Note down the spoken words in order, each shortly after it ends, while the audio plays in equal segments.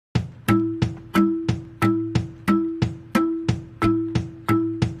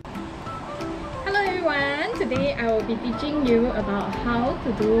be teaching you about how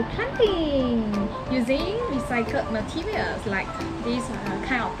to do planting using recycled materials like these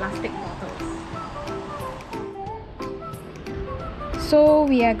kind of plastic bottles. So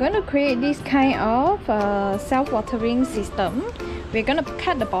we are going to create this kind of self-watering system. We're going to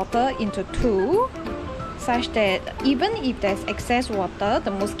cut the bottle into two, such that even if there's excess water,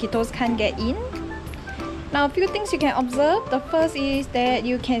 the mosquitoes can't get in. Now, a few things you can observe. The first is that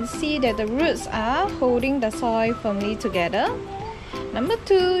you can see that the roots are holding the soil firmly together. Number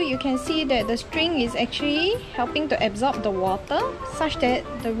two, you can see that the string is actually helping to absorb the water such that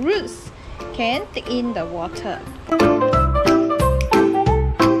the roots can take in the water.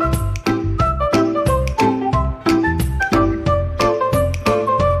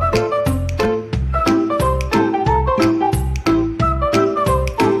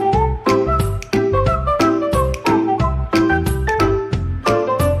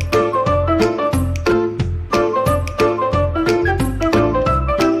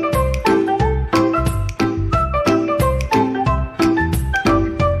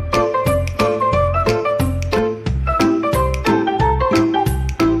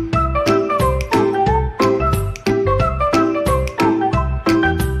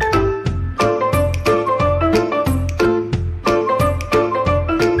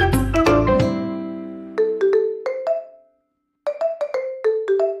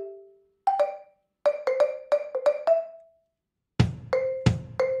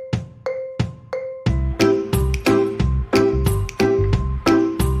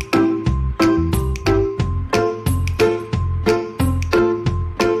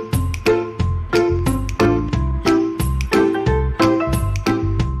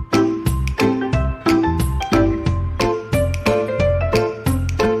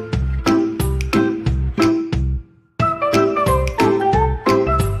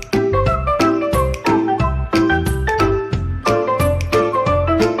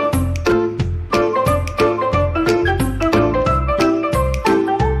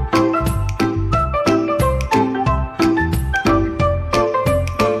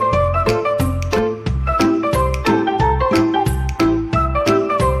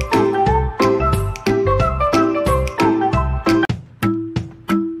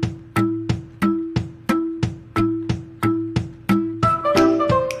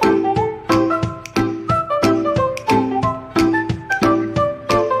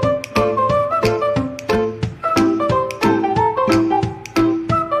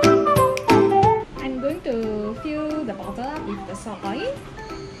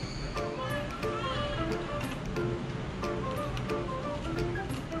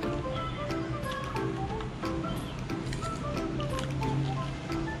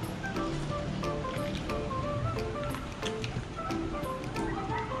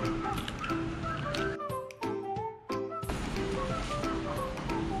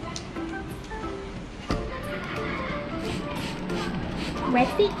 Wet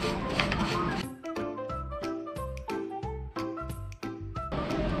it.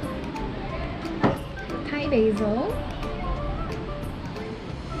 Thai basil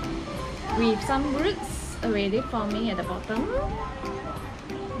with some roots already forming at the bottom.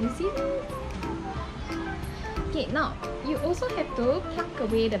 You see? Okay, now you also have to pluck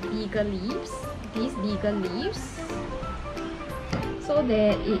away the bigger leaves, these bigger leaves, so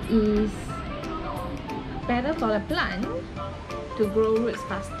that it is better for the plant to grow roots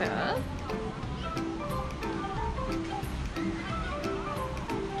faster.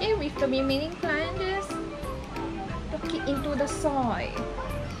 Okay, with the remaining plant, just poke it into the soil.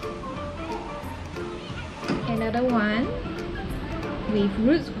 Another one with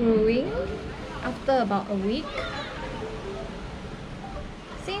roots growing after about a week.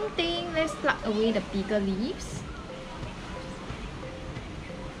 Same thing, let's pluck away the bigger leaves.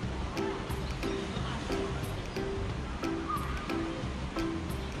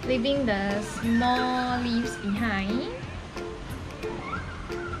 Leaving the small leaves behind.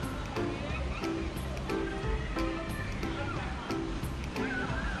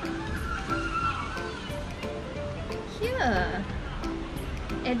 Here,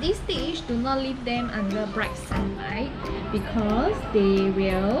 at this stage, do not leave them under bright sunlight because they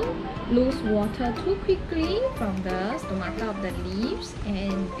will lose water too quickly from the stomata of the leaves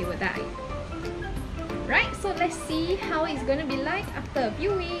and they will die. Right, so let's see how it's gonna be like after a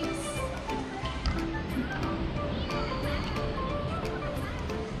few weeks.